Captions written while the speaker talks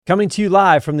Coming to you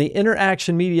live from the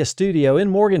Interaction Media Studio in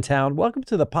Morgantown, welcome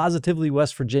to the Positively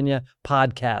West Virginia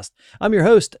podcast. I'm your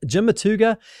host, Jim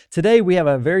Matuga. Today we have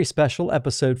a very special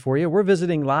episode for you. We're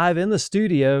visiting live in the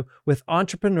studio with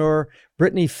entrepreneur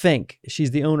Brittany Fink.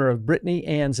 She's the owner of Brittany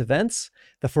Ann's Events,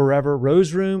 the Forever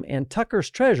Rose Room, and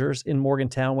Tucker's Treasures in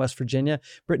Morgantown, West Virginia.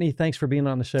 Brittany, thanks for being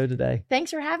on the show today.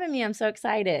 Thanks for having me. I'm so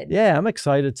excited. Yeah, I'm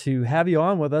excited to have you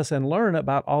on with us and learn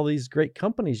about all these great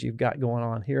companies you've got going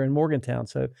on here in Morgantown.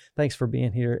 So thanks for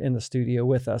being here in the studio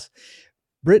with us.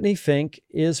 Brittany Fink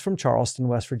is from Charleston,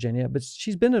 West Virginia, but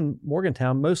she's been in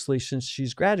Morgantown mostly since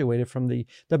she's graduated from the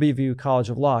WVU College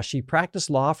of Law. She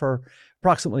practiced law for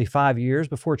approximately 5 years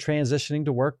before transitioning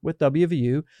to work with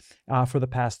WVU for the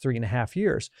past 3.5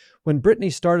 years. When Brittany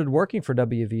started working for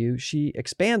WVU, she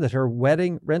expanded her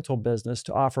wedding rental business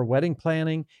to offer wedding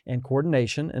planning and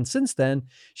coordination. And since then,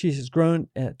 she has grown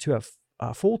to a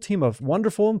full team of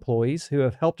wonderful employees who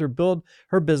have helped her build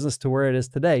her business to where it is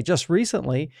today. Just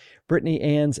recently, Brittany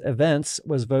Ann's Events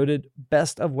was voted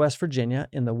Best of West Virginia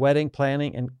in the Wedding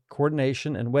Planning and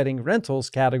Coordination and Wedding Rentals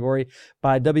category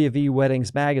by WV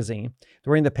Weddings magazine.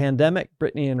 During the pandemic,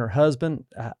 Brittany and her husband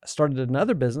started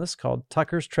another business called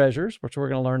Tucker's Treasures, which we're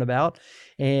going to learn about,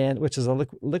 and which is a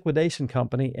liquidation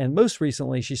company. And most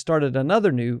recently, she started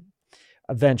another new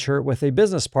venture with a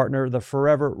business partner, the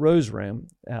Forever Rose Room.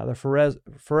 The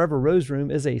Forever Rose Room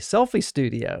is a selfie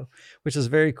studio, which is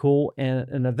very cool, and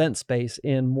an event space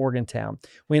in Morgantown.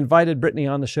 We invited Brittany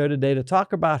on the show today to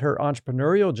talk about her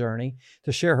entrepreneurial journey,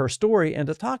 to share her story, and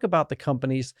to talk about the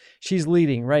companies she's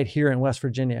leading right here in West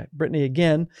Virginia. Brittany,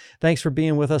 again, thanks for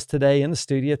being with us today in the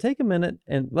studio. Take a minute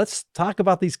and let's talk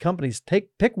about these companies. Pick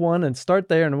one and start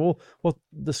there, and we'll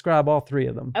describe all three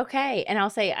of them. Okay. And I'll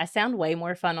say I sound way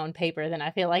more fun on paper than I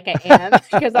feel like I am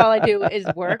because all I do is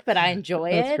work, but I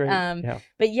enjoy That's it. great.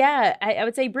 But yeah, I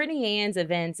would say Brittany Ann's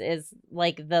Events is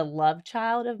like the love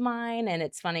child of mine. And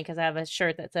it's funny because I have a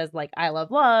shirt that says like, I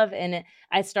love love. And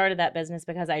I started that business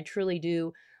because I truly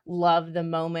do love the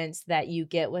moments that you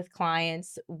get with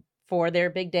clients for their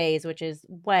big days, which is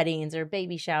weddings or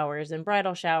baby showers and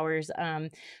bridal showers.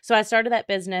 So I started that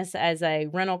business as a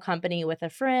rental company with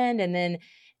a friend. And then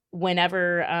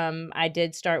whenever I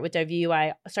did start with WVU,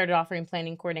 I started offering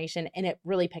planning coordination, and it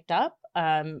really picked up.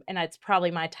 And it's probably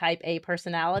my type A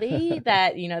personality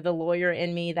that, the lawyer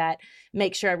in me that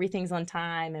makes sure everything's on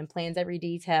time and plans every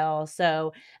detail.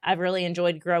 So I've really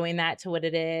enjoyed growing that to what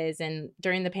it is. And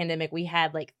during the pandemic, we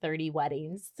had like 30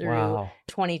 weddings through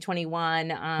 2021.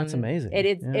 That's amazing.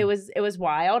 It was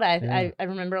wild. I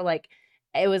remember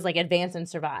it was like advance and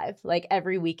survive. Like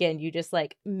every weekend, you just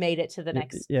like made it to the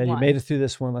next one. You made it through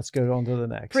this one. Let's go on to the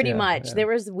next. Pretty much. Yeah. There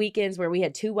was weekends where we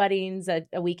had 2 weddings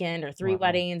a weekend or 3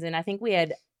 weddings. And I think we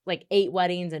had like 8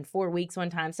 weddings in 4 weeks one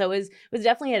time. So it was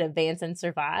definitely an advance and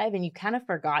survive. And you kind of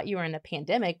forgot you were in a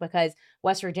pandemic because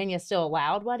West Virginia still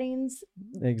allowed weddings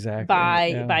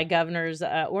by governor's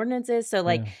ordinances.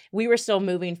 So we were still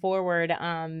moving forward.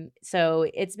 So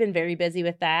it's been very busy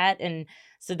with that. And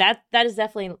so that is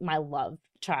definitely my love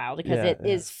child because it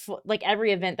is like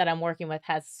every event that I'm working with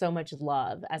has so much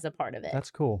love as a part of it. That's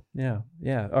cool. Yeah.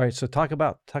 All right. So talk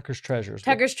about Tucker's Treasures.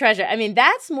 Tucker's Treasure. I mean,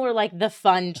 that's more like the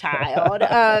fun child.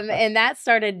 And that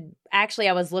started, actually,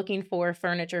 I was looking for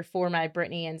furniture for my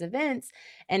Brittany Ann's Events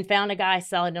and found a guy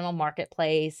selling it on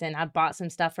Marketplace. And I bought some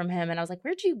stuff from him and I was like,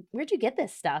 where'd you get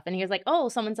this stuff? And he was like, oh,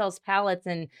 someone sells pallets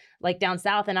and like down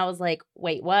south. And I was like,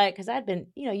 wait, what? Because I'd been,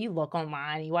 you look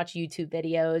online, you watch YouTube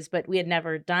videos, but we had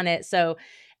never done it. So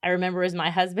I remember it was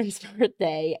my husband's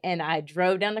birthday and I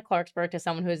drove down to Clarksburg to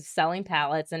someone who was selling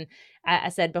pallets. And I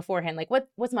said beforehand, like,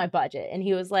 what's my budget? And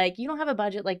he was like, you don't have a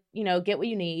budget, like, get what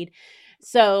you need.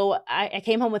 So I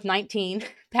came home with 19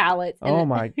 pallets. Oh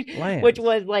my land. Which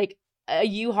was like a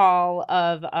U-Haul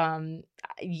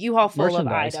full of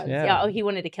items. Yeah. He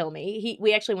wanted to kill me.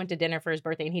 We actually went to dinner for his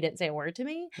birthday and he didn't say a word to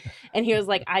me. And he was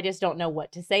like, I just don't know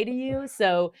what to say to you.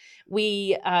 So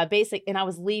we and I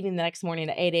was leaving the next morning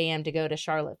at 8 a.m. to go to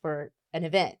Charlotte for an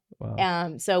event.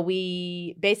 Wow. So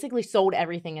we basically sold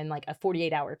everything in like a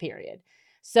 48-hour period.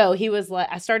 So he was like,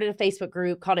 I started a Facebook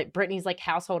group, called it Brittany's like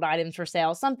household items for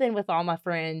sale, something with all my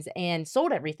friends, and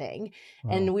sold everything.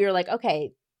 Wow. And we were like,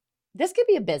 okay, this could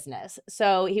be a business.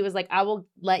 So he was like, I will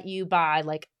let you buy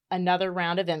like another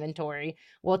round of inventory.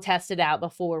 We'll test it out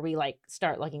before we like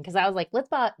start looking. Cause I was like,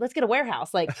 let's get a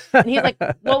warehouse. Like, and he's like,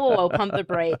 whoa, pump the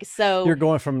brakes. So you're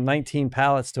going from 19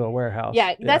 pallets to a warehouse.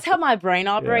 Yeah. That's how my brain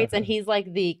operates. Yeah. And he's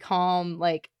like the calm,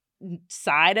 like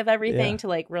side of everything to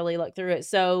like really look through it.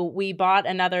 So we bought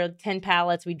another 10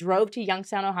 pallets. We drove to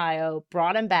Youngstown, Ohio,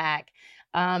 brought them back,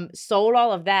 sold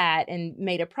all of that and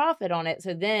made a profit on it.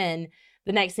 So then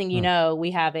the next thing you Hmm. know,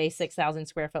 we have a 6,000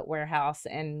 square foot warehouse,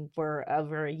 and we're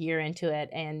over a year into it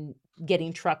and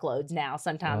getting truckloads now,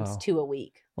 sometimes Wow. 2 a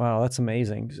week. Wow, that's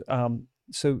amazing.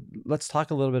 So let's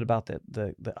talk a little bit about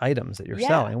the items that you're Yeah.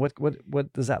 selling.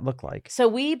 What does that look like? So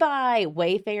we buy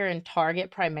Wayfair and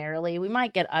Target primarily. We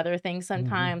might get other things Hmm.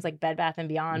 sometimes, like Bed Bath and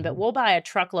Beyond, but Hmm. we'll buy a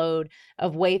truckload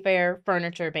of Wayfair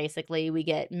furniture. Basically, we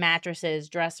get mattresses,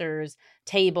 dressers,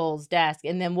 tables, desks,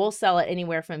 and then we'll sell it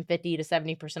anywhere from 50 to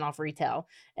 70% off retail.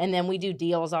 And then we do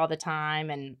deals all the time.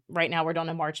 And right now we're doing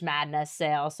a March Madness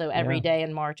sale, so every Yeah. day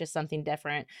in March is something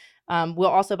different. We'll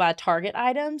also buy Target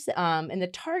items. And the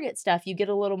Target stuff, you get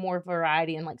a little more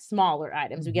variety in like smaller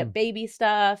items. We Hmm. get baby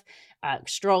stuff,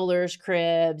 strollers,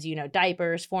 cribs,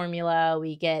 diapers, formula.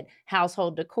 We get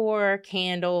household decor,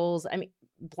 candles, I mean,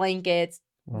 blankets.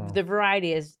 Wow. The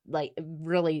variety is like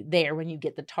really there when you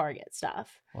get the Target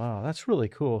stuff. Wow, that's really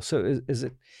cool. So is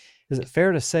it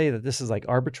fair to say that this is like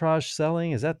arbitrage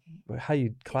selling? Is that how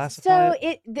you classify So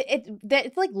it?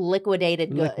 it's like liquidated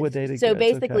goods. Liquidated So goods.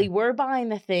 basically, Okay. we're buying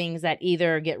the things that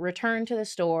either get returned to the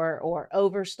store or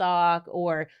overstock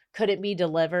or couldn't be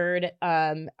delivered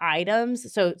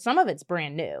items. So some of it's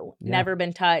brand new, Yeah, never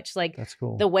been touched. Like that's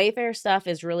cool. the Wayfair stuff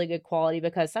is really good quality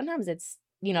because sometimes it's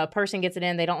a person gets it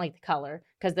in, they don't like the color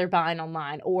because they're buying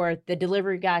online, or the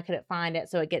delivery guy couldn't find it,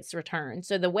 so it gets returned.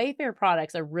 So the Wayfair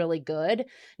products are really good.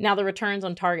 Now the returns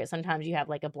on Target, sometimes you have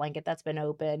like a blanket that's been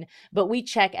open, but we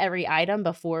check every item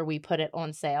before we put it on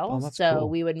Oh, sale. that's So cool.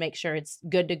 we would make sure it's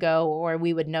good to go, or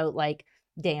we would note like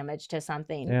damage to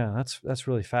something. Yeah, that's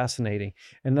really fascinating.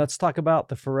 And let's talk about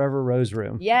the Forever Rose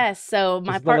Room. Yes, so This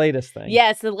my is the part latest thing.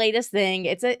 yes, the latest thing.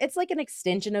 It's like an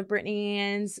extension of Brittany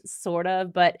Ann's, sort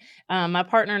of, but, my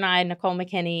partner and I, Nicole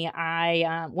McKinney,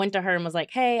 I, went to her and was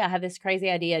like, "Hey, I have this crazy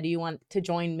idea. Do you want to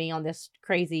join me on this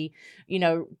crazy,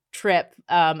 trip,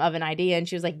 of an idea?" And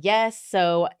she was like, "Yes."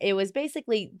 So it was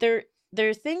basically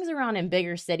there's things around in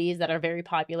bigger cities that are very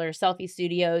popular, selfie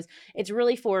studios. It's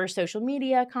really for social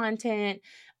media content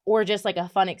or just like a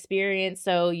fun experience.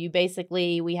 So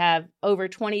we have over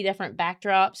 20 different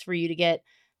backdrops for you to get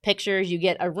pictures. You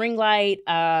get a ring light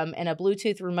and a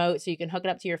Bluetooth remote so you can hook it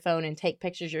up to your phone and take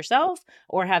pictures yourself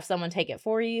or have someone take it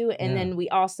for you. And Yeah. then we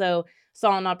also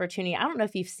saw an opportunity. I don't know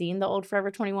if you've seen the old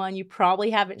Forever 21. You probably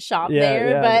haven't shopped Yeah, there,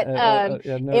 yeah, but yeah,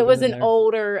 I've never it was been in an there.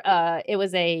 older it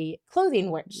was a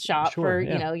clothing shop Sure, for,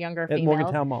 yeah. younger At females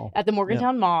Morgantown Mall. at the Yeah.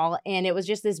 Morgantown Mall, and it was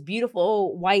just this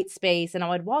beautiful white space, and I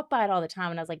would walk by it all the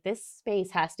time, and I was like, "This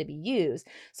space has to be used."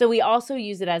 So we also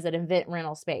use it as an event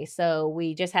rental space. So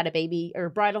we just had a baby or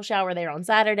bridal shower there on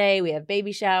Saturday. We have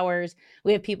baby showers.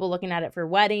 We have people looking at it for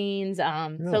weddings. So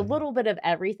a Really? little bit of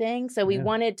everything. So we Yeah.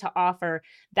 wanted to offer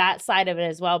that side of it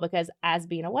as well, because as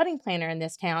being a wedding planner in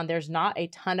this town, there's not a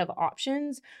ton of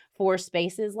options for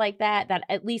spaces like that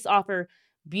at least offer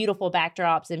beautiful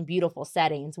backdrops and beautiful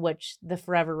settings, which the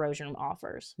Forever Rose Room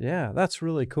offers. Yeah, that's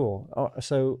really cool.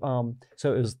 So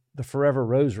is the Forever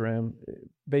Rose Room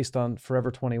based on Forever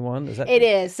 21? Is that It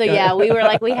is. So yeah, we were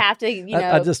like, we have to,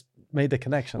 I just made the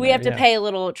connection we there. have to Yeah, pay a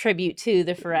little tribute to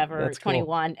the Forever that's cool.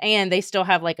 21. And they still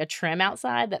have like a trim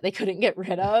outside that they couldn't get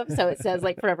rid of. So it says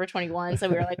like Forever 21. So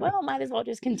we were like, well, might as well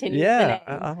just continue with the Yeah,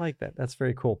 name. I like that. That's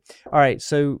very cool. All right,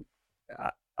 so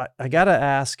I got to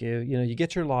ask you, you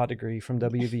get your law degree from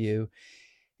WVU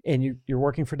and you're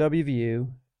working for WVU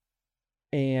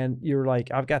and you're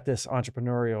like, I've got this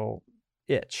entrepreneurial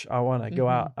itch. I want to go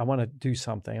out. Mhm. I want to do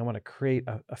something. I want to create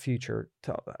a future.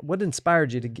 What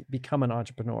inspired you to become an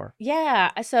entrepreneur?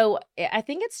 Yeah, so I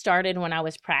think it started when I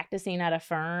was practicing at a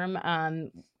firm.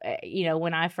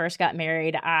 When I first got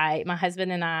married, my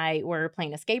husband and I were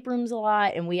playing escape rooms a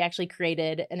lot, and we actually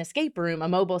created an escape room, a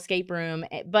mobile escape room.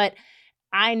 But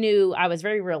I knew I was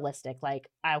very realistic. Like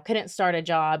I couldn't start a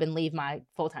job and leave my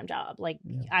full-time job. Like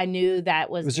Yeah. I knew that It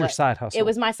was was your what side it hustle.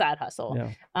 was my side hustle.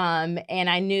 Yeah. And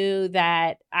I knew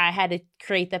that I had to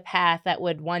create the path that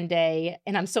would one day,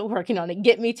 and I'm still working on it,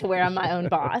 get me to where I'm my own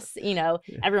boss. Yeah.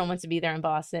 Everyone wants to be their own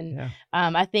boss. And Yeah.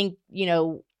 I think,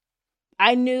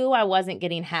 I knew I wasn't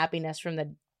getting happiness from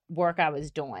the work I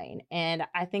was doing. And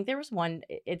I think there was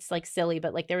it's like silly,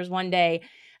 but like there was one day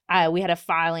we had a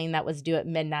filing that was due at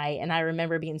midnight. And I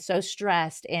remember being so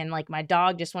stressed, and like my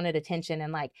dog just wanted attention.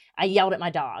 And like I yelled at my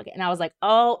dog, and I was like,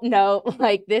 oh no,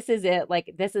 like this is it.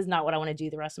 Like this is not what I want to do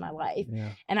the rest of my life. Yeah.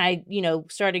 And I,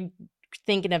 started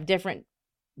thinking of different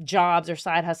jobs or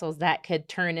side hustles that could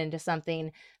turn into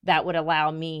something that would allow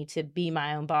me to be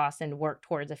my own boss and work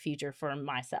towards a future for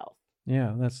myself.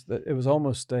 Yeah. It was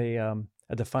almost a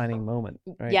defining moment,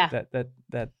 right? Yeah.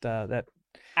 That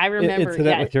I remember,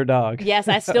 Incident with your dog. yes,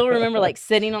 I still remember like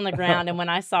sitting on the ground, and when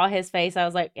I saw his face, I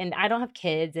was like, and I don't have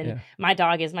kids, and Yeah. my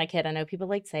dog is my kid. I know people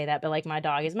like say that, but like my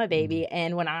dog is my baby.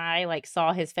 And when I like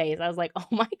saw his face, I was like, oh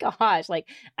my gosh, like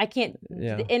I can't.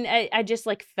 Yeah. And I just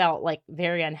like felt like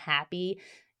very unhappy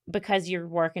because you're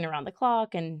working around the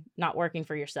clock and not working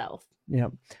for yourself. Yeah.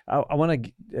 I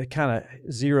want to kind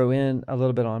of zero in a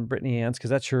little bit on Brittany Ann's, because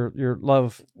that's your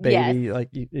love baby, Yes. like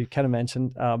you kind of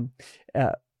mentioned.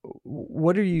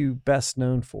 What are you best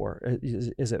known for?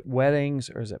 Is it weddings,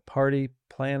 or is it party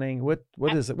planning? What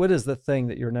is it? What is the thing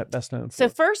that you're best known for? So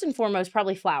first and foremost,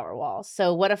 probably flower walls.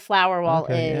 So what a flower wall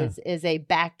Okay, is a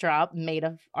backdrop made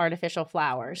of artificial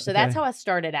flowers. So that's Okay. how I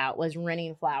started out, was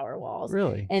renting flower walls.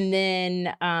 Really? And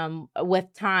then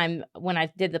with time, when I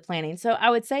did the planning, so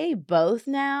I would say both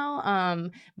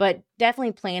now, but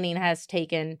definitely planning has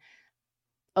taken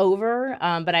over.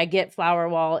 But I get flower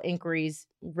wall inquiries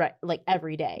like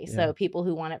every day. Yeah. So people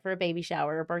who want it for a baby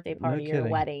shower, a birthday party, or a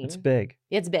kidding. wedding. It's big.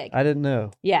 It's big. I didn't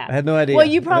know. Yeah. I had no idea. Well,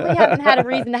 you probably haven't had a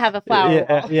reason to have a flower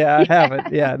wall. Yeah, I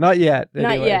haven't. Yeah, not yet.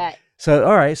 Not anyway. yet. So,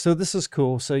 all right. So this is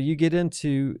cool. So you get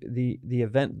into the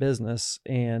event business,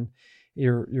 and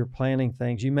you're planning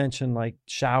things. You mentioned like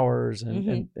showers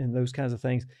and those kinds of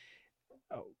things.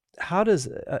 How does,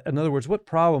 in other words, what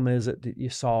problem is it that you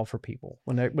solve for people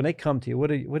when they come to you? What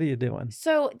are you doing?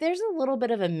 So there's a little bit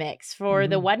of a mix for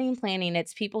the wedding planning.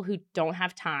 It's people who don't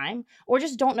have time or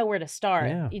just don't know where to start.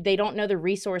 Yeah. They don't know the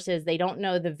resources. They don't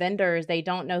know the vendors. They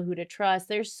don't know who to trust.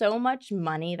 There's so much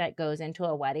money that goes into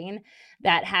a wedding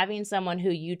that having someone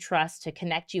who you trust to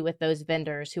connect you with those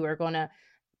vendors who are going to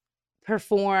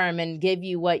perform and give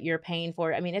you what you're paying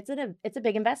for. I mean, it's a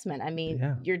big investment. I mean,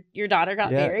 Yeah. your daughter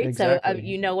got married, exactly. so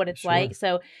you know what it's Sure. like.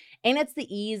 So, and it's the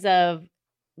ease of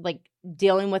like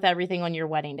dealing with everything on your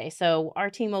wedding day. So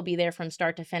our team will be there from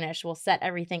start to finish. We'll set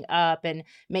everything up and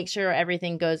make sure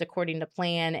everything goes according to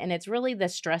plan. And it's really the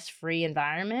stress-free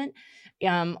environment.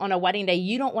 On a wedding day,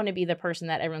 you don't want to be the person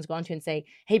that everyone's going to and say,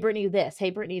 hey, Brittany, this, hey,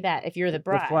 Brittany, that, if you're the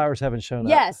bride. The flowers haven't shown up.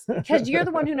 Yes, because you're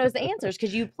the one who knows the answers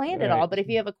because you planned it all. Right. But if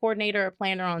you have a coordinator or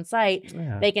planner on site,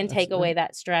 Yeah, they can that's take away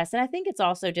that stress. And I think it's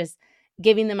also just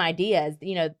giving them ideas.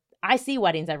 You know, I see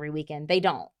weddings every weekend. They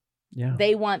don't. Yeah.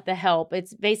 They want the help.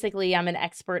 It's basically I'm an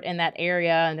expert in that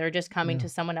area, and they're just coming to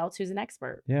someone else who's an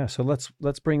expert. Yeah. So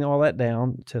let's bring all that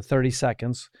down to 30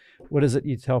 seconds. What is it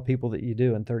you tell people that you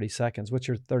do in 30 seconds? What's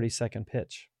your 30-second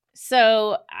pitch?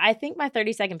 So I think my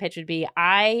 30-second pitch would be,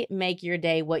 I make your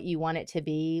day what you want it to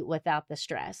be without the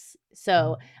stress.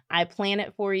 So I plan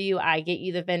it for you. I get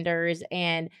you the vendors,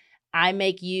 and I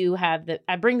make you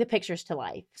I bring the pictures to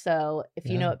life. So if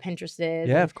you know what Pinterest is.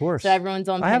 Yeah, of course. So everyone's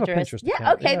on Pinterest. I have a Pinterest Yeah,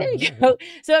 account. okay, there you go.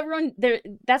 So everyone there,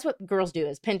 that's what girls do,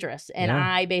 is Pinterest. And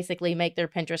I basically make their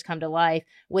Pinterest come to life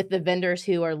with the vendors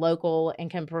who are local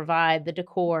and can provide the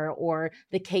decor or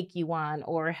the cake you want,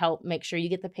 or help make sure you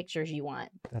get the pictures you want.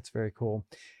 That's very cool.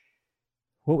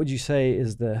 What would you say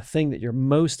is the thing that you're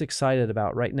most excited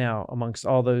about right now amongst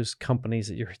all those companies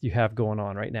that you have going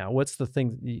on right now? What's the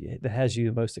thing that has you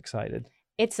the most excited?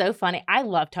 It's so funny. I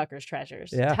love Tucker's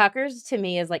Treasures. Yeah. Tucker's to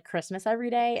me is like Christmas every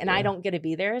day, and I don't get to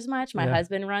be there as much. My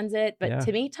husband runs it, but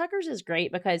to me, Tucker's is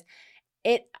great because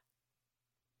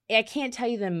I can't tell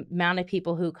you the amount of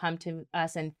people who come to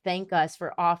us and thank us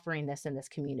for offering this in this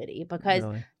community, because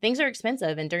things are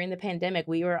expensive. And during the pandemic,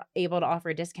 we were able to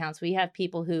offer discounts. We have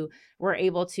people who were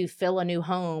able to fill a new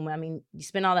home. I mean, you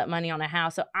spend all that money on a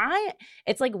house. So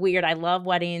it's like weird. I love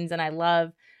weddings and I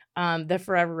love the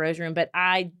Forever Rose Room, but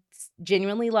I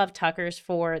genuinely love Tucker's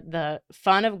for the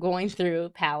fun of going through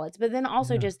pallets, but then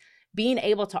also just being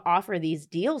able to offer these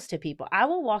deals to people. I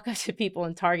will walk up to people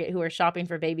in Target who are shopping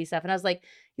for baby stuff, and I was like,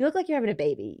 you look like you're having a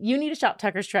baby. You need to shop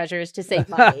Tucker's Treasures to save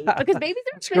money, because babies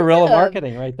are expensive. Guerrilla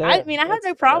marketing right there. I mean, I have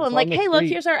no problem. Like, hey, look,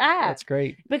 here's our app. That's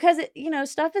great. Because,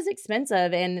 stuff is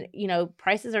expensive, and,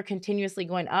 prices are continuously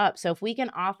going up. So if we can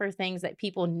offer things that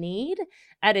people need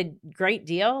at a great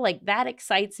deal, like, that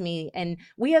excites me. And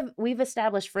we've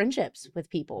established friendships with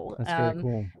people. That's very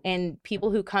cool. And people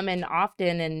who come in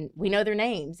often, and we know their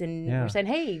names, and we're saying,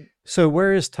 hey. So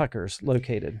where is Tucker's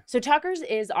located? So Tucker's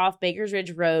is off Bakers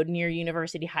Ridge Road near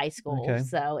University High School. Okay.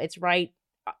 So it's right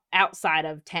outside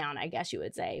of town, I guess you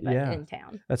would say, but in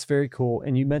town. That's very cool.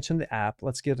 And you mentioned the app.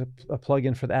 Let's get a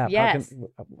plug-in for the app. Yes.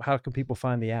 How can people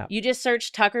find the app? You just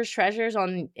search Tucker's Treasures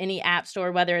on any app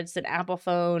store, whether it's an Apple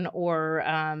phone or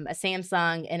a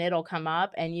Samsung, and it'll come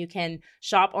up, and you can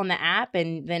shop on the app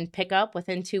and then pick up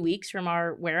within 2 weeks from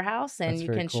our warehouse, and you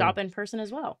can shop in person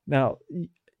as well. Now,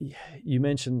 you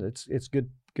mentioned it's good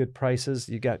prices.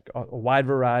 You got a wide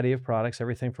variety of products,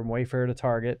 everything from Wayfair to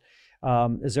Target.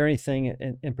 Is there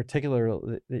anything in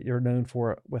particular that you're known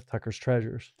for with Tucker's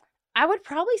Treasures? I would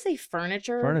probably say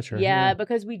furniture. Furniture, Yeah, yeah.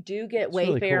 because we do get It's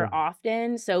really Wayfair cool.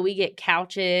 often. So we get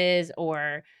couches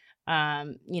or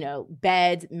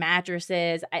beds,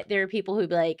 mattresses. There are people who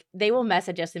be like, they will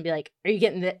message us and be like, "Are you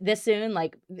getting this soon?"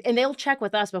 Like, and they'll check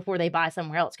with us before they buy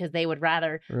somewhere else because they would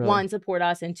rather Really? one, support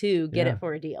us, and two, get Yeah. it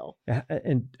for a deal.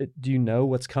 And do you know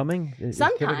what's coming? Typically,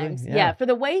 Sometimes, yeah. yeah. For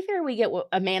the Wayfair, we get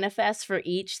a manifest for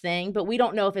each thing, but we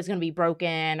don't know if it's going to be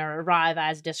broken or arrive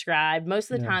as described.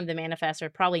 Most of the Yeah. time, the manifests are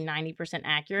probably 90%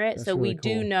 accurate. That's So we really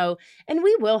do cool. know, and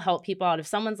we will help people out. If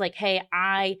someone's like, "Hey,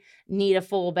 I need a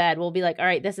full bed," we'll be like, "All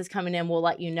right, this is coming in. We'll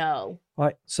let you know." All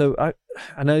right. So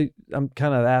I know I'm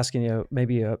kind of asking you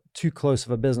maybe a too close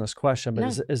of a business question, but No,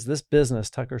 is this business,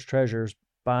 Tucker's Treasures,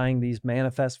 buying these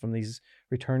manifests from these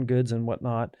return goods and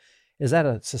whatnot, is that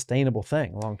a sustainable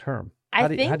thing long term? I How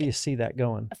do think you see that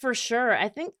going? for sure. I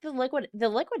think the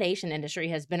liquidation industry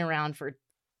has been around for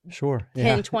Sure. Yeah.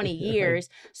 10, 20 years.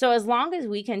 So as long as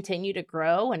we continue to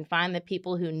grow and find the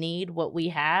people who need what we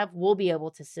have, we'll be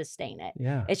able to sustain it.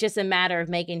 Yeah. It's just a matter of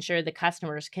making sure the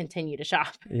customers continue to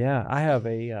shop. Yeah. I have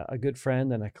a good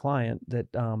friend and a client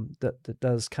that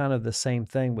does kind of the same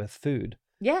thing with food.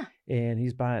 Yeah. And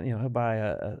he's buying, he'll buy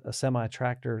a semi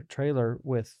tractor trailer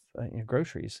with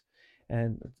groceries,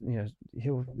 and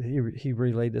he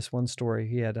relayed this one story.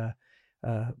 He had a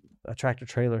tractor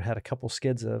trailer had a couple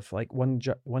skids of like 1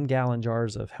 gallon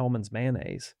jars of Hellman's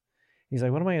mayonnaise. He's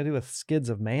like, what am I gonna do with skids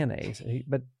of mayonnaise?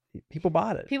 But people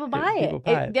bought it. People buy People it.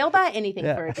 buy it. They'll buy anything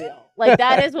Yeah. for a deal. Like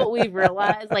that is what we've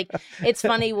realized. Like it's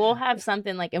funny, we'll have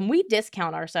something like, and we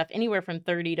discount our stuff anywhere from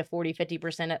 30 to 40,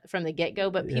 50% from the get-go,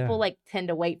 but Yeah. people like tend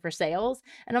to wait for sales.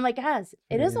 And I'm like, guys,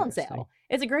 it Very is on interesting. sale.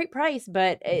 It's a great price,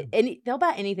 but they'll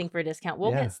buy anything for a discount.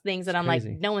 We'll Yeah, get things that it's I'm crazy.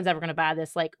 like, no one's ever going to buy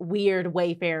this like weird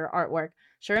Wayfair artwork.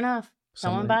 Sure enough,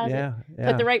 someone buys it. Yeah.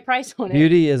 Put the right price on it.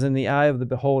 Beauty is in the eye of the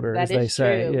beholder, That as they is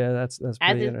say. true. Yeah, that's As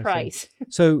pretty is interesting. price.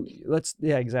 So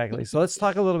exactly. So let's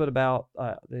talk a little bit about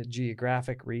the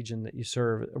geographic region that you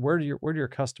serve. Where do your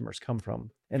customers come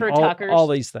from? And For all Tuckers?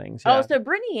 these things. Oh, Yeah. so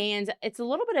Brittany Ann's, it's a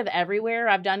little bit of everywhere.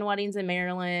 I've done weddings in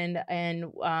Maryland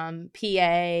and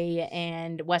PA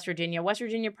and West Virginia. West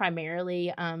Virginia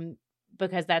primarily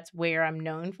because that's where I'm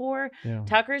known for. Yeah.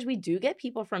 Tuckers, we do get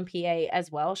people from PA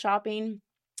as well shopping.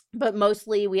 But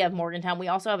mostly we have Morgantown. We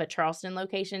also have a Charleston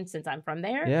location since I'm from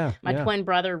there. Yeah. My yeah. twin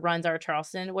brother runs our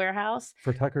Charleston warehouse.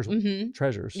 For Tucker's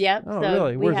Treasures. Yep. Oh, So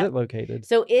really? we Where's have- it located?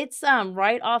 So it's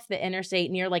right off the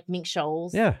interstate near like Mink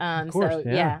Shoals. Yeah, of course. So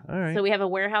Yeah. All right. So we have a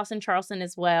warehouse in Charleston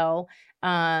as well.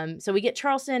 So we get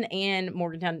Charleston and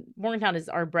Morgantown. Morgantown is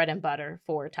our bread and butter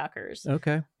for Tuckers.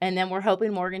 Okay. And then we're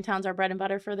hoping Morgantown's our bread and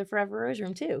butter for the Forever Rose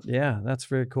Room too. Yeah, that's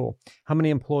very cool. How many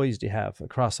employees do you have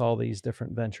across all these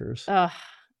different ventures?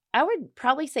 I would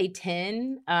probably say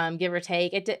 10, give or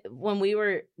take. When we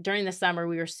were during the summer,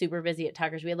 we were super busy at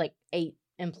Tuckers. We had like 8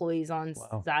 employees on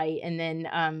Wow. site, and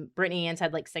then Brittany Ann's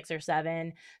had like 6 or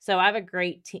 7. So I have a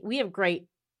great team. We have great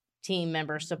team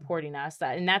members supporting us,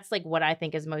 and that's like what I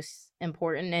think is most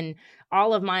important. And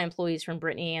all of my employees from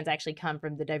Brittany Ann's actually come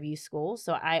from the W school,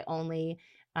 so I only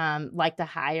like to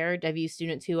hire W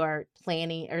students who are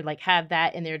planning or like have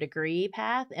that in their degree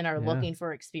path and are Yeah. looking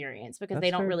for experience because That's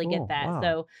they don't very really cool. get that. Wow.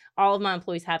 So all of my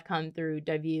employees have come through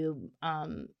W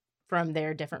from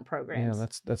their different Yeah,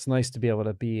 programs. that's nice to be able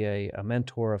to be a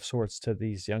mentor of sorts to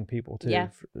these young people too. Yeah.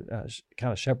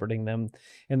 Kind of shepherding them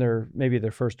in maybe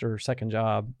their first or second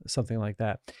job, something like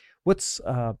that. What's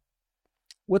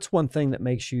one thing that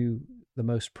makes you the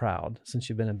most proud since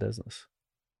you've been in business?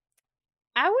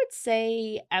 I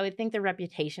would think the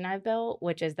reputation I've built,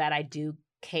 which is that I do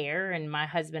care, and my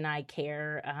husband and I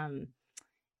care.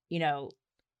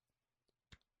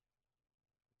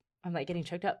 I'm like getting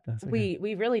choked up. That's okay.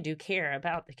 We really do care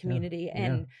about the community,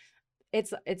 and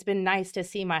it's been nice to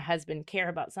see my husband care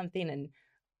about something and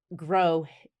grow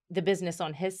the business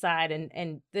on his side,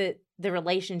 and the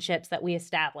relationships that we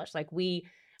establish. Like we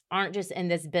aren't just in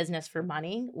this business for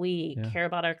money. We care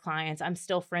about our clients. I'm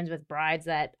still friends with brides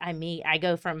that I meet. I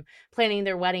go from planning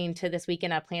their wedding to this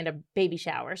weekend I planned a baby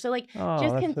shower. So like just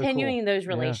that's so continuing cool. those Yeah.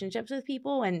 relationships with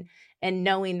people and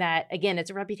knowing that, again, it's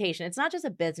a reputation. It's not just a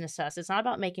business to us. It's not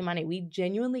about making money. We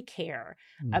genuinely care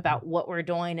Mhm. about what we're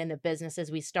doing in the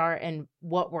businesses we start and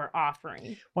what we're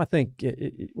offering. Well, I think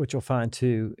what you'll find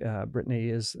too, Brittany,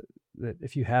 is that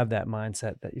if you have that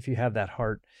mindset, that if you have that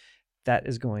heart, that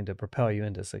is going to propel you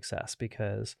into success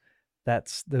because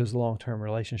those long-term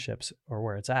relationships are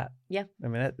where it's at. Yeah. I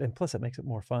mean, and plus it makes it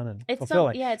more fun and It's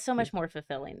fulfilling. it's so much more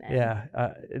fulfilling then.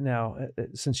 Yeah. Now,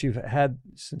 since you've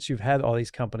had all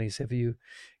these companies, have you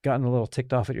gotten a little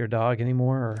ticked off at your dog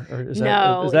anymore, or is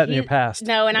that in your past?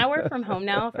 No, and I work from home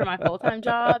now for my full-time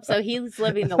job, so he's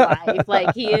living the life.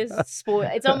 Like, he is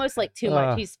spoiled. It's almost like too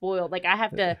much. He's spoiled. Like, I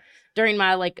have to, during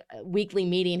my like weekly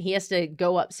meeting, he has to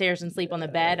go upstairs and sleep on the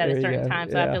bed at a certain time,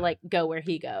 so I have to like go where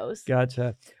he goes.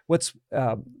 Gotcha. What's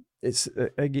it's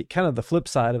kind of the flip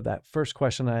side of that first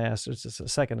question I asked just a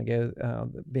second ago,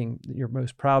 being your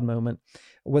most proud moment.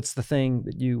 What's the thing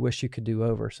that you wish you could do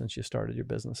over since you started your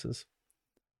businesses?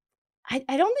 I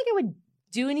don't think I would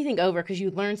do anything over because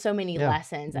you learn so many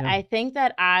lessons. Yeah. I think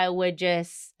that I would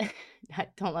just,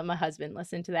 don't let my husband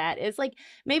listen to that. It's like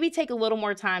maybe take a little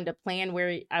more time to plan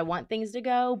where I want things to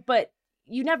go, but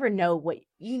you never know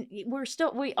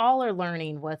we all are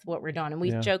learning with what we're doing. And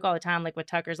we joke all the time, like with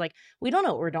Tucker's, like, we don't know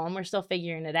what we're doing. We're still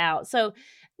figuring it out. So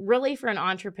really, for an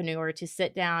entrepreneur to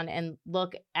sit down and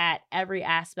look at every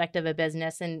aspect of a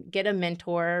business and get a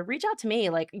mentor, reach out to me.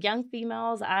 Like, young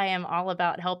females, I am all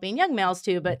about helping young males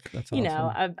too, but That's you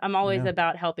awesome. know, I'm always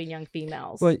about helping young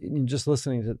females. Well, just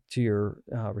listening to your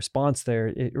response there,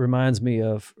 it reminds me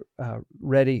of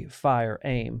ready, fire,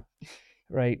 aim.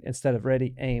 Right? Instead of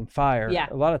ready, aim, fire. Yeah.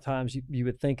 A lot of times you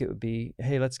would think it would be,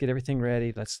 hey, let's get everything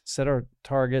ready. Let's set our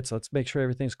targets. Let's make sure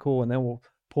everything's cool. And then we'll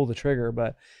pull the trigger.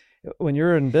 But when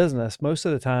you're in business, most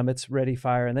of the time it's ready,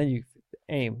 fire, and then you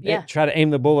aim. Yeah. Try to aim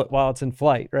the bullet while it's in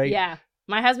flight, right? Yeah.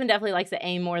 My husband definitely likes to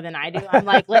aim more than I do. I'm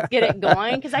like, let's get it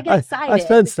going, because I get excited. I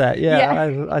sense that.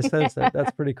 Yeah. I sense that.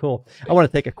 That's pretty cool. I want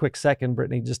to take a quick second,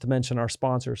 Brittany, just to mention our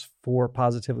sponsors for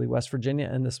Positively West Virginia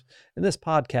and this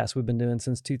podcast we've been doing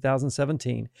since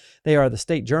 2017. They are the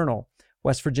State Journal,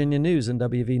 West Virginia News and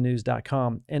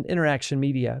WVNews.com, and Interaction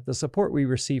Media. The support we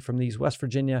receive from these West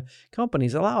Virginia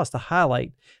companies allow us to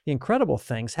highlight the incredible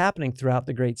things happening throughout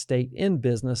the great state in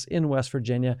business in West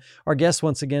Virginia. Our guest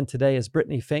once again today is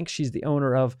Brittany Fink. She's the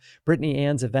owner of Brittany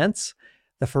Ann's Events,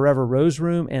 the Forever Rose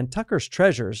Room, and Tucker's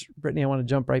Treasures. Brittany, I want to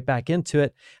jump right back into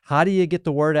it. How do you get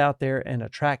the word out there and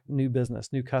attract new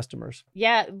business, new customers?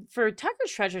 Yeah, for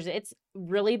Tucker's Treasures, it's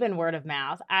really been word of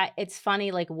mouth. It's funny,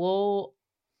 like,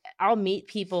 I'll meet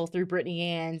people through Brittany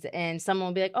Ann's, and someone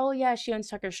will be like, oh yeah, she owns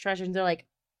Tucker's Treasures. And they're like,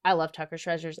 I love Tucker's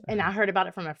Treasures. And I heard about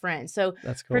it from a friend. So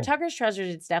that's cool. For Tucker's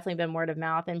Treasures, it's definitely been word of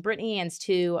mouth. And Brittany Ann's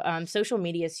too, social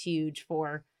media is huge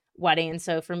for weddings.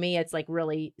 So for me, it's like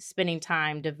really spending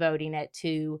time devoting it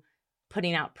to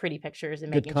putting out pretty pictures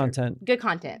and making good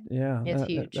content. Yeah, it's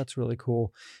huge. That's really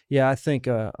cool. Yeah, I think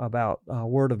about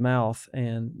word of mouth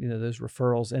and those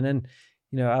referrals, and then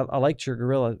I liked your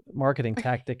guerrilla marketing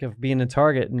tactic of being in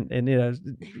Target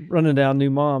and running down new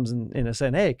moms and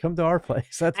saying, hey, come to our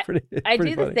place. That's pretty I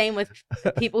pretty do funny. The same with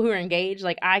people who are engaged.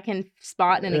 Like, I can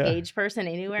spot an engaged person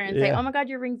anywhere and say, oh my God,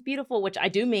 your ring's beautiful, which I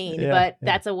do mean, but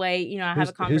that's a way, I have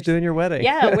a conversation. Who's doing your wedding?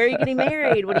 Yeah. Where are you getting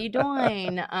married? What are you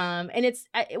doing? And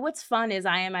what's fun is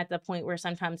I am at the point where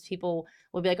sometimes people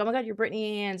will be like, oh my God, you're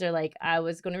Brittany Ann's, or like, I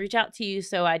was going to reach out to you.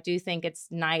 So I do think it's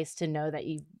nice to know that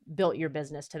you built your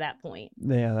business to that point.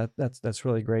 Yeah, that's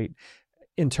really great.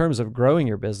 In terms of growing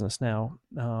your business now,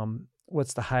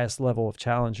 what's the highest level of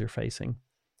challenge you're facing?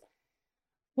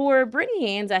 For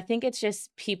Brittany Ann's, I think it's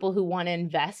just people who want to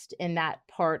invest in that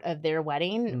part of their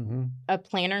wedding. Mm-hmm. A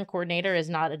planner and coordinator is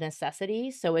not a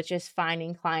necessity. So it's just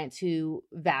finding clients who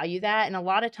value that. And a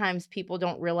lot of times people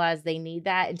don't realize they need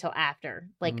that until after,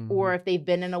 like, or if they've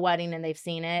been in a wedding and they've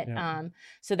seen it. Yeah.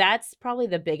 So that's probably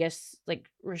the biggest, like,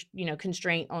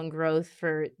 constraint on growth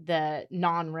for the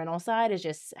non-rental side, is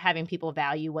just having people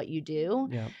value what you do.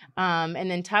 Yeah. And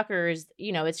then Tucker's,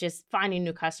 it's just finding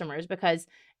new customers, because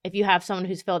if you have someone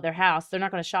who's filled their house, they're not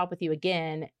going to shop with you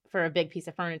again for a big piece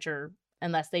of furniture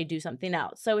unless they do something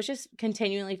else. So it's just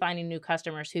continually finding new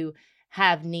customers who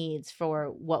have needs for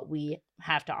what we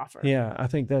have to offer. Yeah, I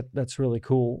think that's really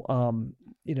cool.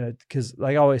 Because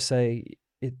like I always say,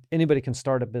 anybody can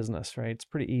start a business, right? It's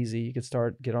pretty easy. You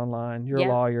could get online. You're a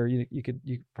lawyer. You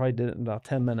probably did it in about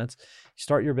 10 minutes. You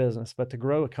start your business, but to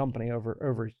grow a company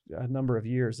over a number of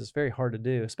years is very hard to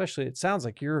do. Especially, it sounds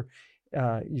like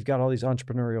you've got all these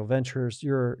entrepreneurial ventures.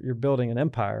 You're building an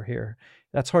empire here.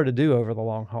 That's hard to do over the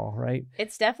long haul, right?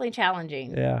 It's definitely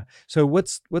challenging. Yeah. So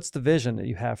what's the vision that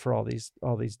you have for all these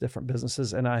different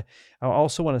businesses? And I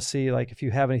also want to see, like, if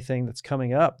you have anything that's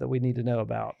coming up that we need to know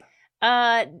about.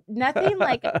 Nothing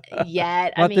like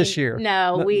yet. I Not this mean, year.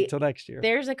 no, Not until next year.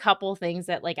 there's a couple things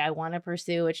that like I want to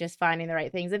pursue. It's just finding the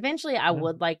right things. Eventually, I Yeah.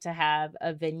 would like to have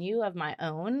a venue of my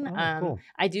own. Oh, cool.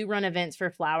 I do run events for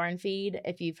Flower and Feed,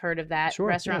 if you've heard of that Sure.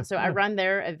 Yeah. restaurant. So I Yeah. run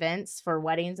their events for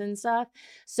weddings and stuff.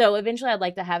 So eventually, I'd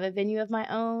like to have a venue of my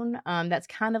own. That's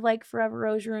kind of like Forever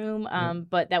Rose Room, Yeah.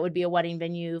 but that would be a wedding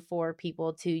venue for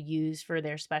people to use for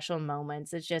their special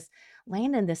moments. It's just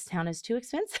land in this town is too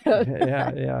expensive.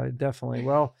 Yeah. Yeah. Definitely.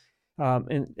 Well,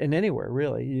 and anywhere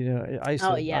really, I used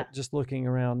Oh to yeah, just looking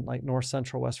around like North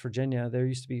Central West Virginia, there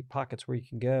used to be pockets where you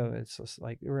can go. It's just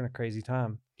like we're in a crazy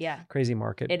time, yeah, crazy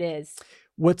market. it is.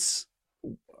 What's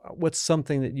what's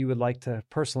something that you would like to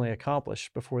personally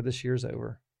accomplish before this year's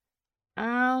over?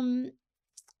 Um,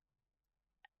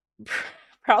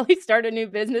 probably start a new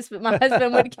business, but my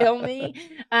husband would kill me.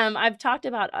 I've talked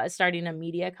about starting a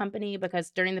media company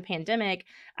because during the pandemic,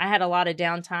 I had a lot of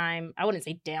downtime. I wouldn't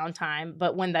say downtime,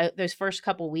 but when those first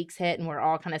couple weeks hit and we're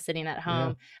all kind of sitting at Yeah.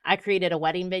 home, I created a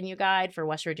wedding venue guide for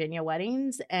West Virginia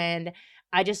weddings. And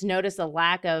I just noticed a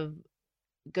lack of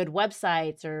good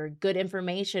websites or good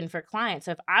information for clients.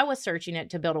 So if I was searching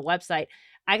it to build a website,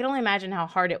 I can only imagine how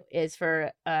hard it is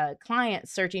for a client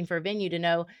searching for a venue to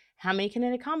know how many can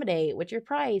it accommodate, what's your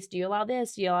price, do you allow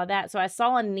this, do you allow that. So I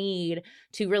saw a need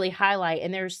to really highlight,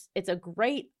 and it's a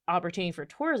great opportunity for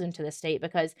tourism to the state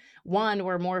because one,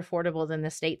 we're more affordable than the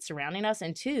states surrounding us,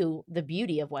 and two, the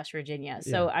beauty of West Virginia.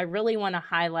 Yeah. So I really want to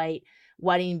highlight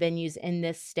wedding venues in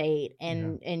this state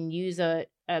Yeah. and use a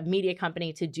media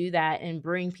company to do that and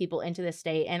bring people into the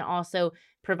state and also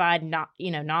provide not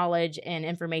knowledge and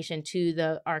information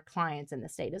to our clients in the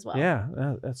state as well. Yeah.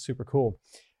 That's super cool.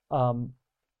 Um,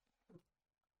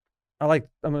 I'm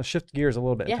going to shift gears a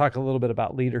little bit and Yeah. talk a little bit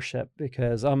about leadership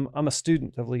because I'm a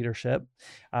student of leadership.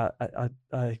 I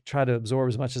try to absorb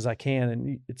as much as I can,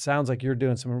 and it sounds like you're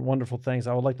doing some wonderful things.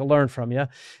 I would like to learn from you.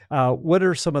 What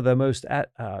are some of the most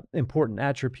important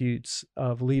attributes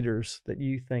of leaders that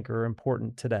you think are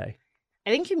important today? I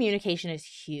think communication is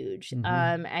huge. Hmm.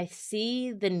 I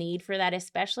see the need for that,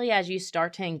 especially as you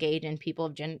start to engage in people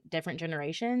of different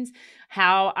generations.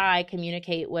 How I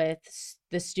communicate with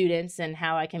the students and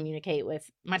how I communicate with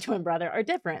my twin brother are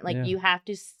different. Like Yeah. you have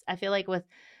to, I feel like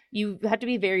you have to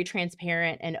be very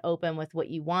transparent and open with what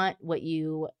you want, what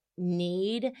you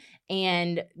need,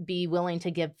 and be willing to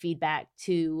give feedback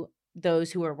to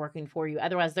those who are working for you.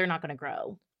 Otherwise, they're not going to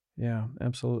grow. Yeah,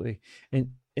 absolutely. And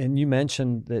you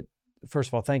mentioned that, first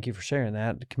of all, thank you for sharing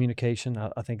that. The communication,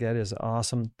 I think that is an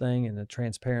awesome thing, and the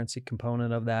transparency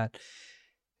component of that.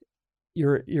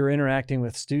 You're interacting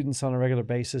with students on a regular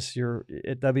basis. You're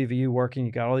at WVU working.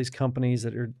 You got all these companies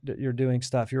that you're doing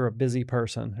stuff. You're a busy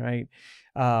person, right?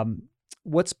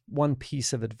 What's one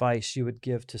piece of advice you would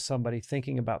give to somebody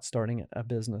thinking about starting a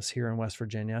business here in West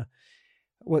Virginia?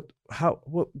 Talk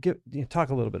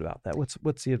a little bit about that.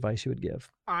 What's the advice you would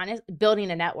give? Building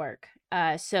a network.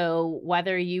 So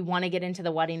whether you want to get into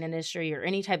the wedding industry or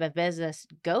any type of business,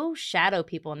 go shadow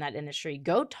people in that industry.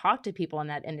 Go talk to people in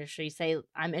that industry. Say,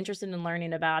 I'm interested in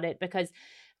learning about it, because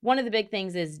one of the big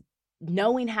things is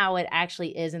knowing how it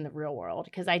actually is in the real world.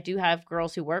 Because I do have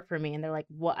girls who work for me and they're like,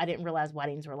 "What? I didn't realize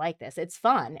weddings were like this. It's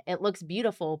fun. It looks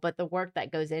beautiful, but the work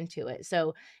that goes into it."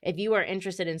 So if you are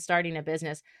interested in starting a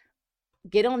business,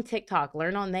 get on TikTok,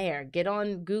 learn on there, get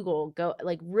on Google, go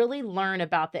like really learn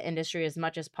about the industry as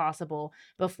much as possible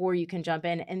before you can jump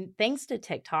in. And thanks to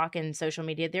TikTok and social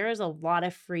media, there is a lot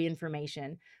of free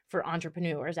information for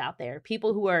entrepreneurs out there,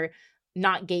 people who are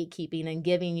not gatekeeping and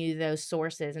giving you those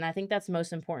sources. And I think that's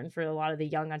most important for a lot of the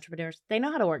young entrepreneurs. They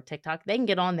know how to work TikTok. They can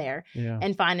get on there Yeah.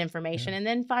 and find Yeah. information and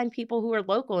then find people who are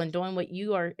local and doing what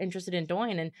you are interested in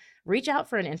doing, and reach out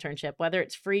for an internship, whether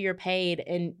it's free or paid,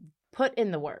 and put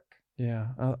in the work. Yeah.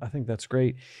 I think that's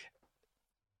great.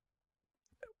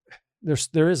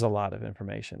 There is a lot of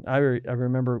information. I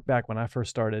remember back when I first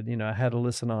started, I had to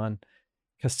listen on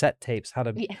cassette tapes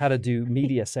Yeah. how to do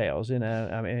media sales,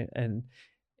 I mean,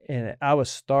 and I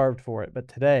was starved for it. But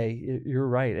today, you're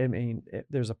right. I mean,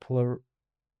 there's a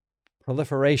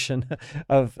proliferation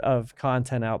of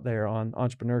content out there on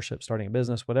entrepreneurship, starting a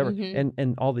business, whatever, Mhm.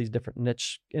 and all these different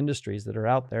niche industries that are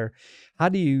out there. How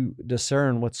do you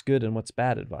discern what's good and what's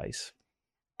bad advice?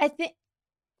 I think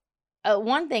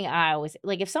one thing I always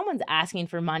like, if someone's asking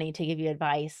for money to give you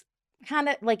advice, kind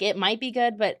of like it might be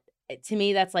good, but to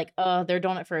me, that's like, oh, they're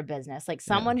doing it for a business. Like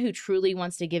Yeah. someone who truly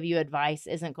wants to give you advice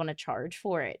isn't going to charge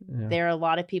for it. Yeah. There are a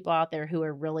lot of people out there who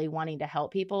are really wanting to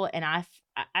help people, and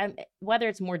I'm whether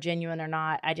it's more genuine or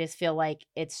not, I just feel like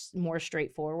it's more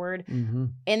straightforward. Mm-hmm.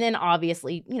 And then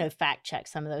obviously, fact check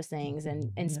some of those things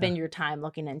and Yeah. spend your time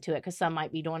looking into it, because some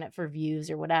might be doing it for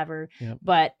views or whatever. Yep.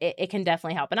 But it can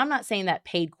definitely help. And I'm not saying that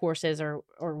paid courses or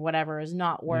whatever is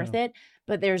not worth it,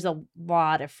 but there's a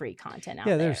lot of free content out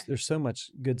there. There's so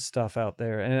much good stuff out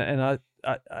there, and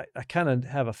I kind of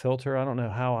have a filter. I don't know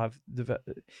how I've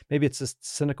maybe it's a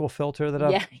cynical filter that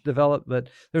I've developed, but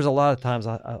there's a lot of times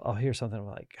I'll hear something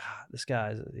like, God, this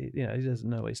guy, he doesn't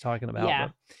know what he's talking about. Yeah.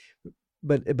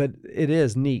 But it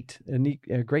is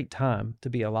a great time to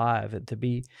be alive and to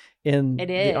be in the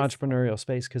entrepreneurial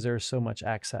space, because there's so much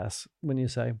access. When you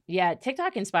say,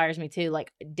 TikTok inspires me too,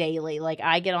 like daily. Like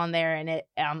I get on there and it,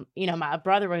 my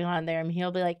brother will get on there and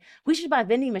he'll be like, we should buy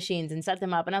vending machines and set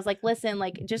them up. And I was like, listen,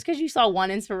 like just because you saw one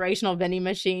inspirational vending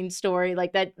machine story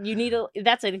like that,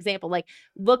 that's an example. Like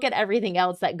look at everything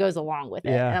else that goes along with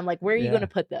it. And I'm like, where are you going to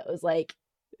put those? Like,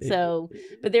 so,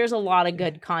 but there's a lot of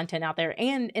good content out there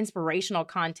and inspirational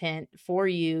content for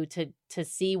you to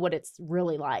see what it's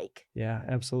really like. Yeah,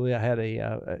 absolutely. I had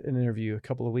an interview a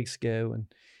couple of weeks ago, and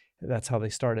that's how they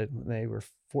started. When they were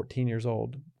 14 years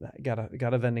old, got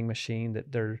a vending machine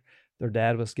that their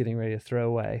dad was getting ready to throw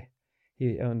away.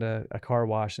 He owned a car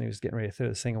wash and he was getting ready to throw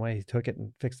this thing away. He took it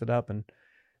and fixed it up, and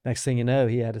next thing you know,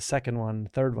 he had a second one,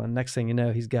 third one. Next thing you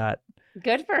know, he's got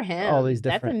good for him. All these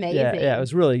different. That's amazing. Yeah, it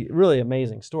was really, really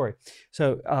amazing story.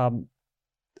 So,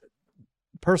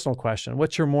 personal question: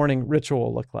 what's your morning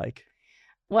ritual look like?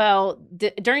 Well,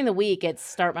 during the week, it's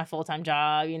start my full-time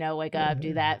job. Wake up,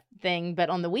 do that thing. But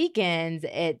on the weekends,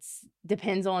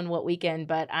 depends on what weekend.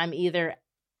 But I'm either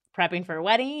prepping for a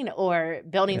wedding or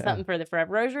building something for the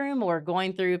Forever Rose Room or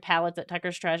going through pallets at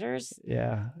Tucker's Treasures.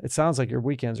 Yeah, it sounds like your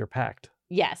weekends are packed.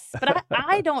 Yes, but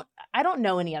I don't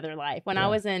know any other life. When I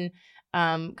was in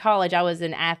college, I was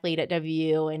an athlete at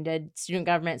WU and did student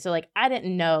government. So like I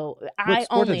didn't know. What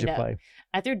sport did you play?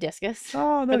 I threw discus.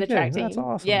 Oh, no for the track team. That's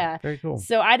awesome. Yeah, very cool.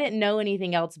 So I didn't know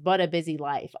anything else but a busy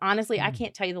life. Honestly, I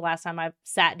can't tell you the last time I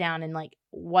sat down and like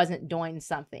wasn't doing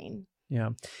something. Yeah,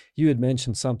 you had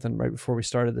mentioned something right before we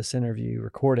started this interview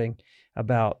recording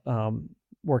about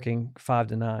working 5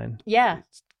 to 9. Yeah.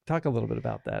 Talk a little bit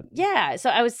about that. Yeah. So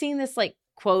I was seeing this like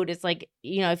quote. It's like,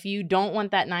 if you don't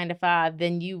want that 9 to 5,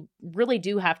 then you really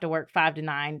do have to work 5 to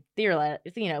 9.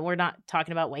 Theoretically, we're not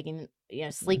talking about waking,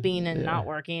 sleeping and not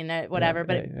working, whatever,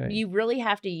 but you really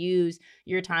have to use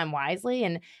your time wisely.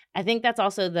 And I think that's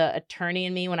also the attorney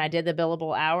in me when I did the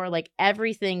billable hour, like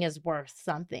everything is worth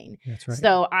something. That's right.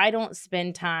 So I don't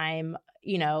spend time,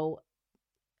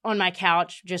 on my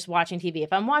couch just watching TV.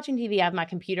 If I'm watching TV, I have my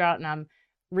computer out and I'm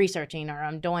researching or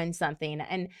I'm doing something.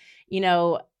 And,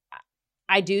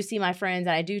 I do see my friends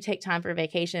and I do take time for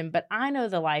vacation, but I know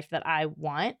the life that I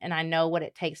want and I know what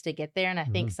it takes to get there. And I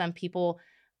think some people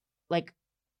like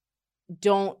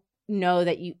don't know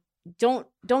that you don't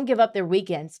give up their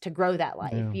weekends to grow that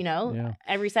life.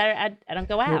 Every Saturday I don't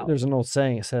go out. There's an old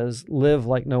saying, it says live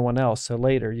like no one else, so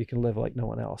later you can live like no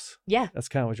one else. Yeah, that's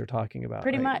kind of what you're talking about.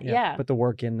 Pretty much. Yeah, put the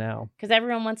work in now, because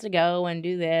everyone wants to go and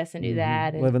do this and do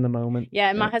that and live in the moment.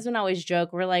 And my husband always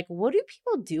joke, we're like, what do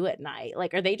people do at night?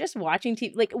 Like, are they just watching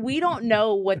TV? Like, we don't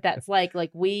know what that's like.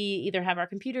 Like, we either have our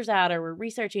computers out or we're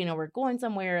researching or we're going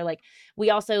somewhere. Like,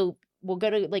 we also will go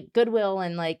to like Goodwill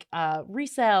and like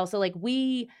resell. So like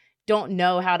we don't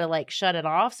know how to like shut it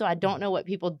off. So I don't know what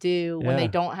people do when they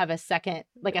don't have a second,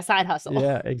 like a side hustle.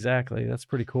 Yeah, exactly. That's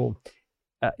pretty cool.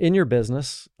 In your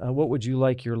business, what would you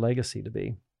like your legacy to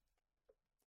be?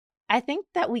 I think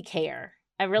that we care.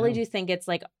 I really do think it's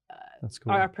like that's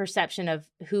cool. Our perception of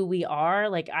who we are.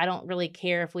 Like, I don't really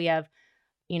care if we have,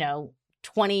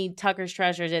 20 Tucker's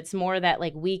Treasures. It's more that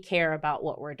like we care about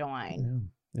what we're doing.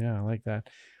 Yeah, I like that.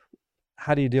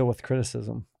 How do you deal with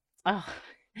criticism? Oh,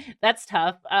 that's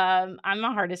tough. I'm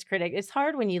my hardest critic. It's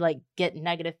hard when you like get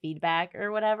negative feedback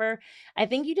or whatever. I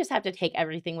think you just have to take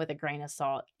everything with a grain of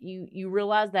salt. You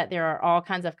realize that there are all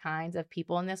kinds of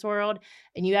people in this world,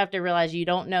 and you have to realize you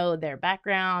don't know their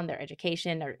background, their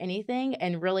education, or anything,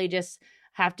 and really just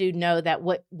have to know that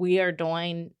what we are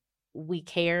doing, we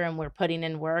care and we're putting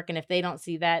in work. And if they don't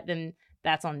see that, then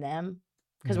that's on them,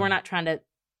 because we're not trying to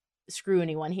screw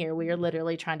anyone here. We are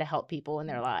literally trying to help people in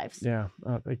their lives. Yeah,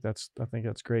 I think that's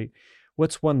great.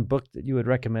 What's one book that you would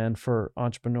recommend for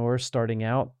entrepreneurs starting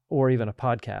out, or even a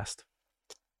podcast?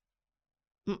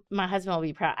 My husband will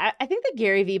be proud. I think the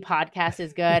Gary Vee podcast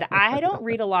is good. I don't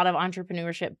read a lot of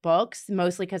entrepreneurship books,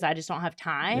 mostly because I just don't have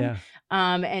time. Yeah.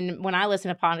 And when I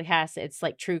listen to podcasts, it's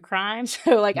like true crime.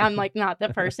 So like, I'm like not the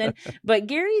person, but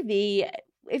Gary Vee,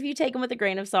 if you take him with a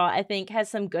grain of salt, I think has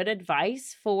some good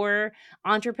advice for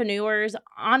entrepreneurs.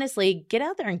 Honestly, get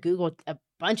out there and Google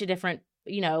bunch of different,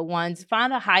 ones.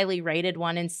 Find a highly rated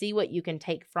one and see what you can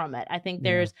take from it. I think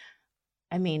Yeah.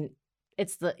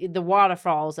 it's the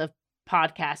waterfalls of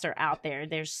podcasts are out there.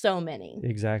 There's so many.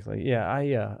 Exactly.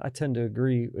 Yeah, I tend to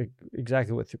agree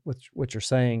exactly with what you're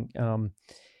saying.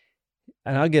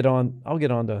 And I'll get on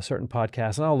to a certain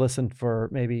podcast and I'll listen for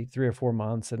maybe 3 or 4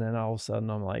 months, and then all of a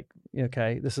sudden I'm like,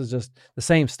 okay, this is just the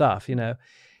same stuff,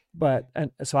 But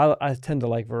and so I tend to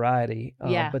like variety.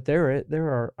 Yeah. But there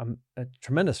are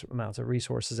tremendous amounts of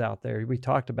resources out there. We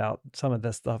talked about some of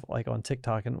this stuff like on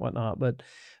TikTok and whatnot. But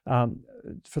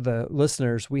for the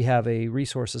listeners, we have a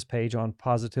resources page on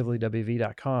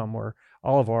positivelywv.com where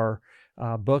all of our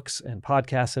books and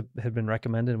podcasts have been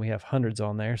recommended, and we have hundreds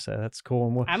on there, so that's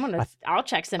cool. And I'll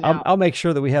check some out. I'll make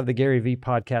sure that we have the Gary V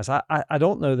podcast. I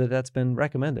don't know that that's been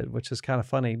recommended, which is kind of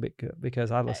funny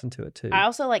because I listen to it too. I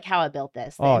also like How I Built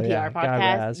This, the NPR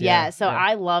podcast. So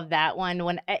I love that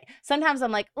one. Sometimes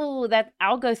I'm like, oh, that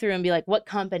I'll go through and be like, what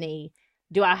company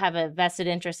do I have a vested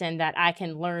interest in that I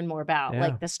can learn more about,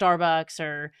 like the Starbucks,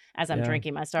 or as I'm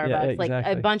drinking my Starbucks, like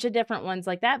a bunch of different ones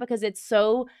like that, because it's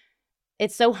so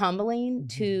humbling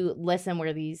to listen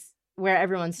where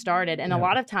everyone started. And a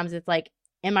lot of times it's like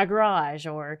in my garage,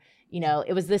 or,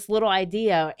 it was this little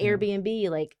idea, or Airbnb,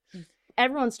 like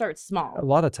everyone starts small. A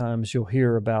lot of times you'll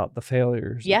hear about the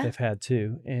failures that they've had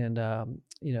too. And,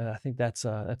 I think that's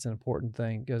an important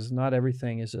thing, because not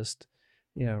everything is just,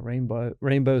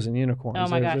 rainbows and unicorns. Oh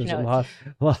my gosh, there's a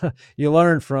lot you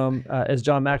learn from, as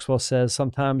John Maxwell says,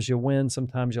 sometimes you win,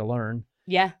 sometimes you learn.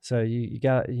 Yeah. So you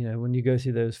got, when you go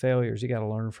through those failures, you got to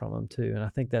learn from them too. And I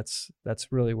think that's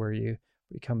really where you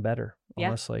become better,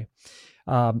 honestly.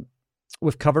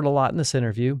 We've covered a lot in this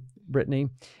interview. Brittany,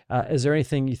 is there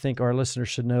anything you think our listeners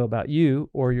should know about you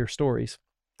or your stories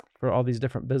for all these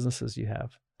different businesses you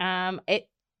have?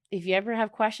 If you ever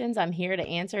have questions, I'm here to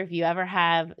answer. If you ever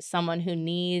have someone who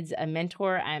needs a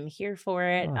mentor, I'm here for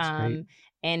it. Oh, that's great.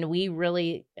 And we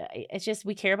really, it's just,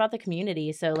 we care about the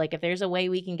community. So like, if there's a way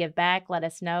we can give back, let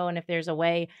us know. And if there's a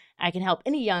way I can help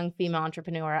any young female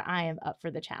entrepreneur, I am up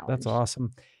for the challenge. That's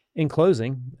awesome. In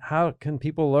closing, how can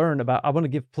people learn about, I want to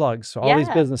give plugs to all these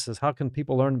businesses. How can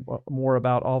people learn more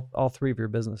about all three of your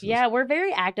businesses? Yeah, we're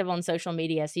very active on social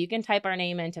media. So you can type our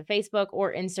name into Facebook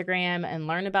or Instagram and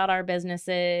learn about our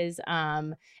businesses.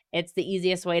 It's the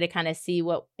easiest way to kind of see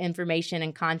what information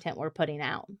and content we're putting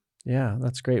out. Yeah,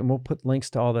 that's great. And we'll put links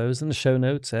to all those in the show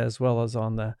notes, as well as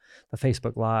on the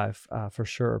Facebook Live for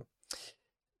sure.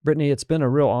 Brittany, it's been a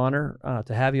real honor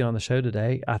to have you on the show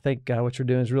today. I think what you're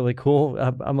doing is really cool.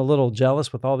 I'm a little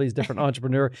jealous with all these different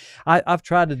entrepreneurs. I've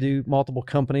tried to do multiple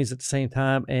companies at the same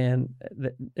time, and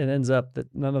it ends up that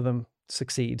none of them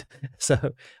succeed.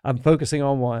 So I'm focusing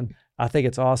on one. I think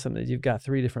it's awesome that you've got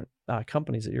 3 different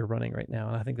companies that you're running right now,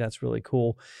 and I think that's really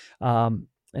cool.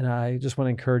 And I just want to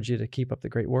encourage you to keep up the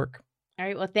great work. All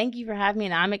right. Well, thank you for having me.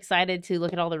 And I'm excited to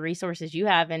look at all the resources you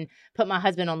have and put my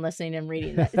husband on listening and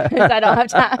reading it because I don't have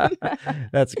time.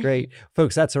 That's great.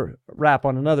 Folks, that's a wrap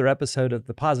on another episode of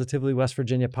the Positively West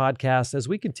Virginia podcast, as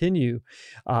we continue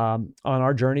on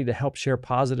our journey to help share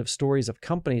positive stories of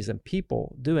companies and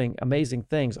people doing amazing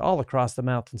things all across the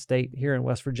Mountain State here in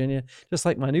West Virginia. Just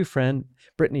like my new friend,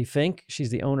 Brittany Fink.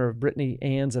 She's the owner of Brittany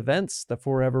Ann's Events, the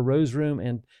Forever Rose Room,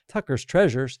 and Tucker's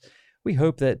Treasures. We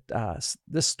hope that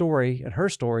this story and her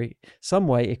story some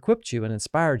way equipped you and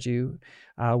inspired you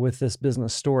with this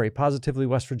business story. Positively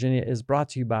West Virginia is brought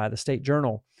to you by the State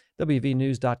Journal,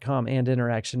 WVNews.com, and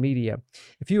Interaction Media.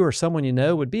 If you or someone you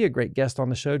know would be a great guest on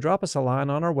the show, drop us a line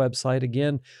on our website.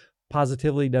 Again,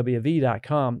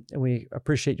 positivelywv.com. And we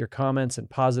appreciate your comments and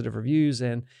positive reviews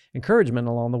and encouragement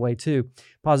along the way too.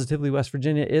 Positively West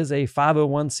Virginia is a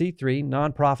 501c3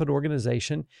 nonprofit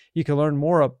organization. You can learn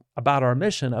more about our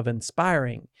mission of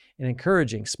inspiring and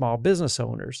encouraging small business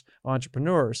owners,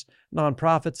 entrepreneurs,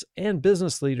 nonprofits, and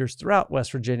business leaders throughout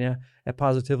West Virginia at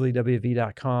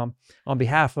positivelywv.com. On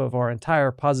behalf of our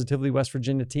entire Positively West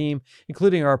Virginia team,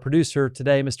 including our producer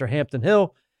today, Mr. Hampton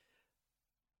Hill,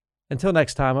 until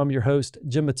next time, I'm your host,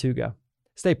 Jim Matuga.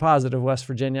 Stay positive, West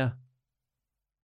Virginia.